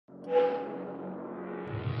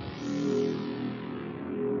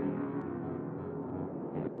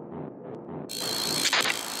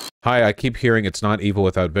Hi, I keep hearing it's not evil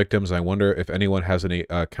without victims. I wonder if anyone has any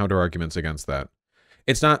counter arguments against that.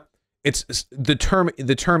 It's not.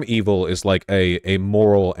 The term evil is like a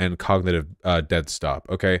moral and cognitive dead stop.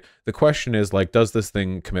 Okay, the question is like, does this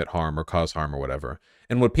thing commit harm or cause harm or whatever?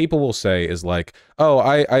 And what people will say is like, oh,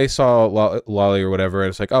 I saw Lolly or whatever, and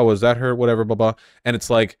it's like, oh, was that her? Whatever, blah blah. And it's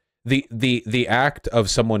like the act of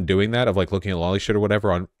someone doing that, of like looking at Lolly shit or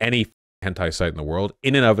whatever on any hentai site in the world,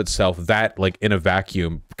 in and of itself, that like in a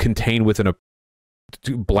vacuum, contained within a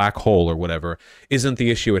black hole or whatever, isn't the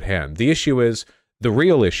issue at hand. The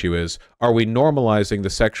real issue is, are we normalizing the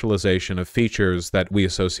sexualization of features that we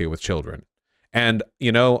associate with children? And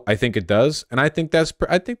you know, I think it does, and I think that's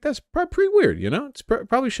pretty weird. You know, it's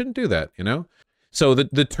probably shouldn't do that. You know, so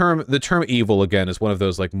the term evil again is one of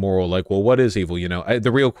those like moral, like, well, what is evil? You know,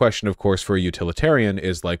 the real question, of course, for a utilitarian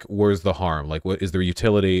is like, where's the harm? Like, what is there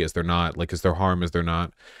utility? Is there not? Like, is there harm? Is there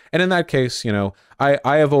not? And in that case, you know,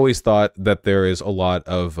 I have always thought that there is a lot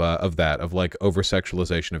of that, of like over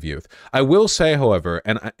sexualization of youth. I will say, however,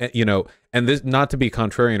 and you know, and this, not to be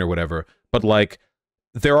contrarian or whatever, but like,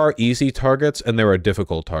 there are easy targets and there are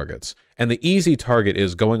difficult targets. And the easy target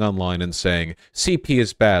is going online and saying CP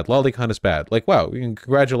is bad, lolicon is bad. Like, wow,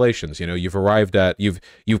 congratulations, you know, you've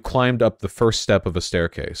climbed up the first step of a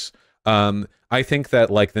staircase. I think that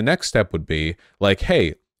like the next step would be like,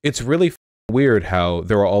 hey, it's really weird how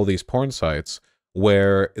there are all these porn sites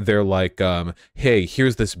where they're like, hey,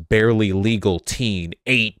 here's this barely legal teen,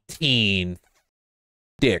 18,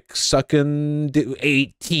 dick sucking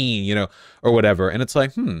 18, you know, or whatever. And it's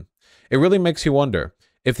like, it really makes you wonder,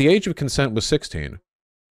 if the age of consent was 16,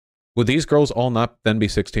 would these girls all not then be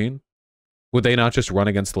 16? Would they not just run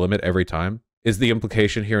against the limit every time? Is the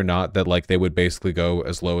implication here not that like they would basically go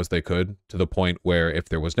as low as they could, to the point where if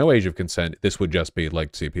there was no age of consent, this would just be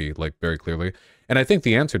like CP, like very clearly? And I think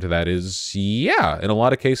the answer to that is yeah, in a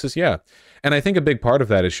lot of cases, yeah. And I think a big part of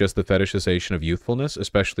that is just the fetishization of youthfulness,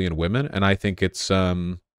 especially in women. And I think it's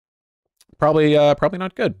probably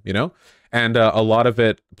not good, you know? And a lot of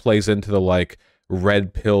it plays into the like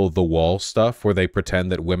red pill the wall stuff, where they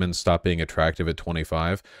pretend that women stop being attractive at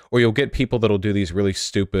 25. Or you'll get people that'll do these really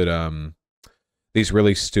stupid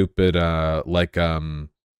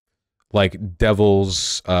like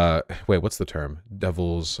devil's wait, what's the term?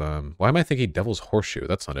 Devil's why am I thinking devil's horseshoe?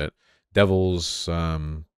 That's not it. Devil's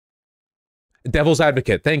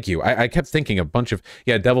advocate. Thank you. I kept thinking a bunch of,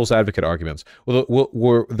 yeah, devil's advocate arguments.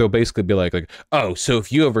 Well, they'll basically be like, oh, so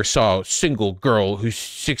if you ever saw a single girl who's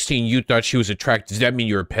 16, you thought she was attractive, does that mean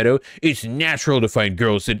you're a pedo? It's natural to find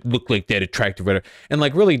girls that look like that attractive, and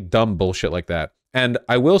like really dumb bullshit like that. And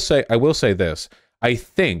I will say this. I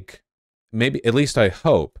think, maybe, at least I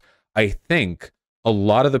hope, I think a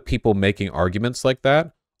lot of the people making arguments like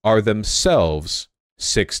that are themselves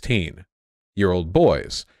 16-year-old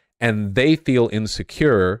boys. And they feel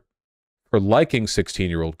insecure for liking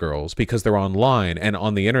 16-year-old girls because they're online, and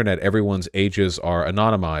on the internet, everyone's ages are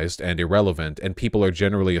anonymized and irrelevant, and people are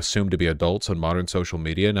generally assumed to be adults on modern social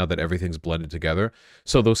media now that everything's blended together.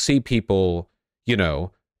 So they'll see people, you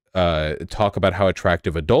know, talk about how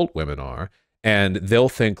attractive adult women are, and they'll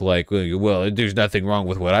think like, well, there's nothing wrong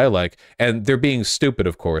with what I like. And they're being stupid,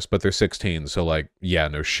 of course, but they're 16, so like, yeah,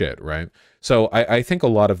 no shit, right? So I think a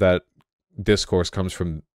lot of that discourse comes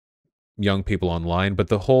from young people online, but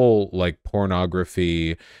the whole like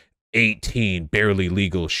pornography 18 barely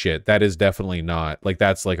legal shit, that is definitely not like,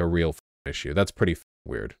 that's like a real issue. That's pretty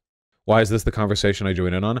weird. Why is this the conversation I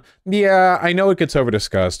join in on? Yeah, I know it gets over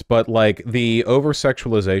discussed, but like the over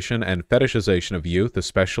sexualization and fetishization of youth,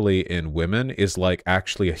 especially in women, is like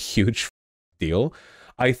actually a huge deal.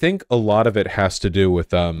 I think a lot of it has to do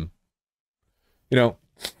with you know,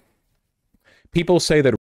 people say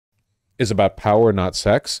that is about power, not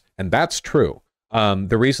sex, and that's true.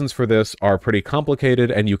 The reasons for this are pretty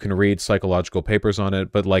complicated, and you can read psychological papers on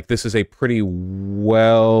it, but like, this is a pretty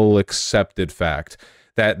well accepted fact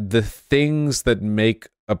that the things that make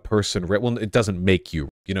a person, well, it doesn't make you,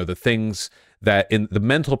 you know, the things that in the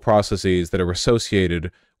mental processes that are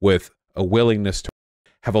associated with a willingness to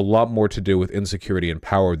have a lot more to do with insecurity and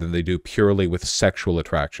power than they do purely with sexual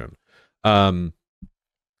attraction. And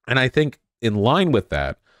I think in line with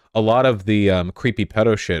that, a lot of the creepy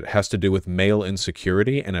pedo shit has to do with male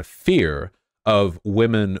insecurity and a fear of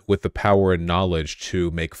women with the power and knowledge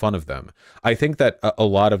to make fun of them. I think that a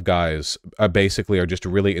lot of guys basically are just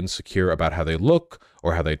really insecure about how they look,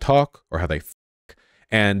 or how they talk, or how they fuck.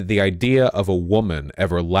 And the idea of a woman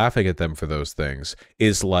ever laughing at them for those things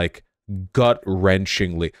is like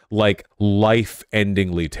gut-wrenchingly, like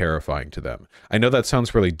life-endingly terrifying to them. I know that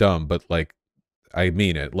sounds really dumb, but like, I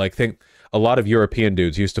mean it. Like, think a lot of European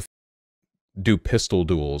dudes used to do pistol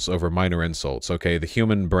duels over minor insults. Okay, the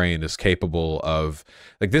human brain is capable of,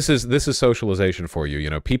 like, this is socialization for you. You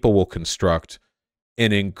know, people will construct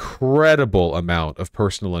an incredible amount of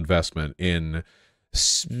personal investment in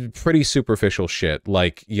pretty superficial shit.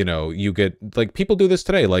 Like, you know, you get, like, people do this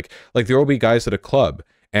today. Like there will be guys at a club,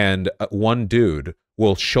 and one dude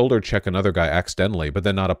will shoulder check another guy accidentally, but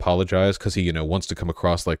then not apologize because he, you know, wants to come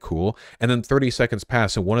across like cool. And then 30 seconds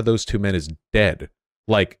pass, and one of those two men is dead,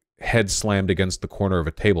 like head slammed against the corner of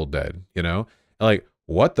a table, dead. You know, like,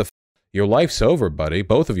 what the your life's over, buddy.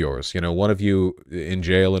 Both of yours. You know, one of you in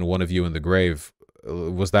jail and one of you in the grave.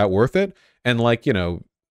 Was that worth it? And, like, you know,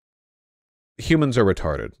 humans are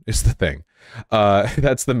retarded is the thing.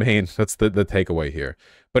 That's the takeaway here.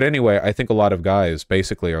 But anyway, I think a lot of guys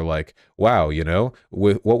basically are like, wow, you know,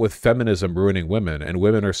 with feminism ruining women, and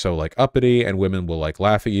women are so, like, uppity, and women will, like,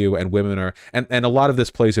 laugh at you, and women are, and a lot of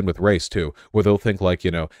this plays in with race too, where they'll think, like,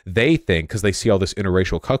 you know, they think, because they see all this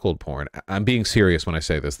interracial cuckold porn. I'm being serious when I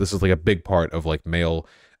say this. This is, like, a big part of, like, male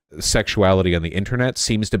sexuality on the internet,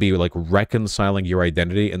 seems to be, like, reconciling your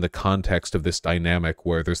identity in the context of this dynamic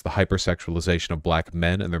where there's the hypersexualization of black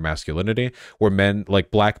men and their masculinity, where men,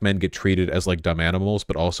 like, black men, get treated as, like, dumb animals,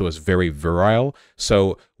 but also as very virile.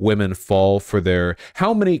 So women fall for their...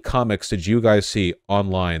 How many comics did you guys see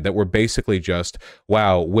online that were basically just,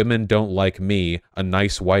 wow, women don't like me, a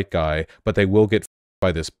nice white guy, but they will get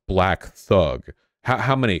by this black thug?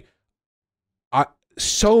 How many?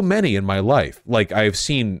 So many in my life. Like, I've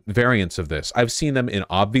seen variants of this. I've seen them in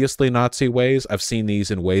obviously Nazi ways. I've seen these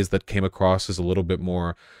in ways that came across as a little bit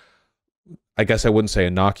more, I guess I wouldn't say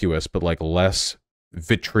innocuous, but, like, less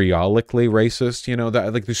vitriolically racist, you know,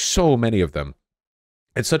 that, like, there's so many of them.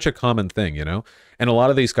 It's such a common thing, you know? And a lot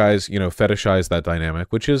of these guys, you know, fetishize that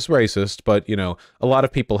dynamic, which is racist, but, you know, a lot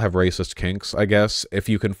of people have racist kinks, I guess. If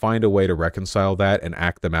you can find a way to reconcile that and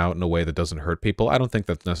act them out in a way that doesn't hurt people, I don't think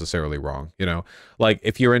that's necessarily wrong, you know? Like,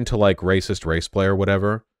 if you're into, like, racist race play or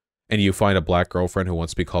whatever, and you find a black girlfriend who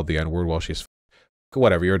wants to be called the N-word while she's...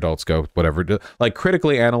 whatever, your adults go, whatever. Like,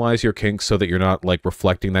 critically analyze your kinks so that you're not, like,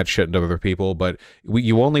 reflecting that shit into other people. But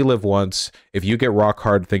you only live once. If you get rock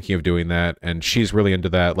hard thinking of doing that, and she's really into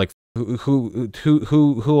that, like,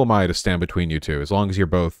 who am I to stand between you two? As long as you're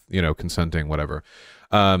both, you know, consenting, whatever.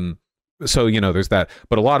 So, you know, there's that.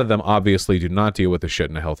 But a lot of them obviously do not deal with the shit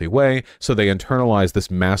in a healthy way, so they internalize this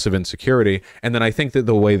massive insecurity. And then I think that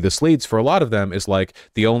the way this leads for a lot of them is, like,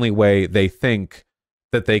 the only way they think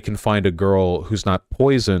that they can find a girl who's not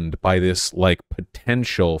poisoned by this, like,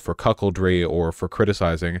 potential for cuckoldry or for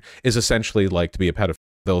criticizing is essentially, like, to be a pedophile.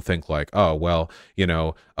 They'll think, like, oh, well, you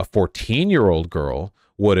know, a 14-year-old girl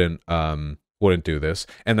wouldn't do this.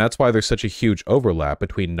 And that's why there's such a huge overlap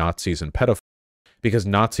between Nazis and pedophiles, because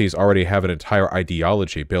Nazis already have an entire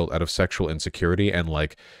ideology built out of sexual insecurity and,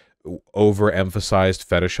 like, overemphasized,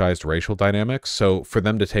 fetishized racial dynamics. So for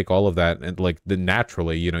them to take all of that and, like,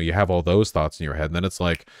 naturally, you know, you have all those thoughts in your head, and then it's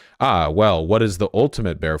like, ah, well, what is the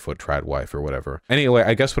ultimate barefoot trad wife or whatever? Anyway,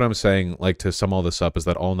 I guess what I'm saying, like, to sum all this up, is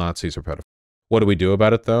that all Nazis are pedophiles. What do we do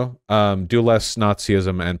about it, though? Do less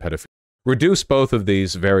Nazism and pedophilia. Reduce both of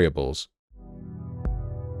these variables,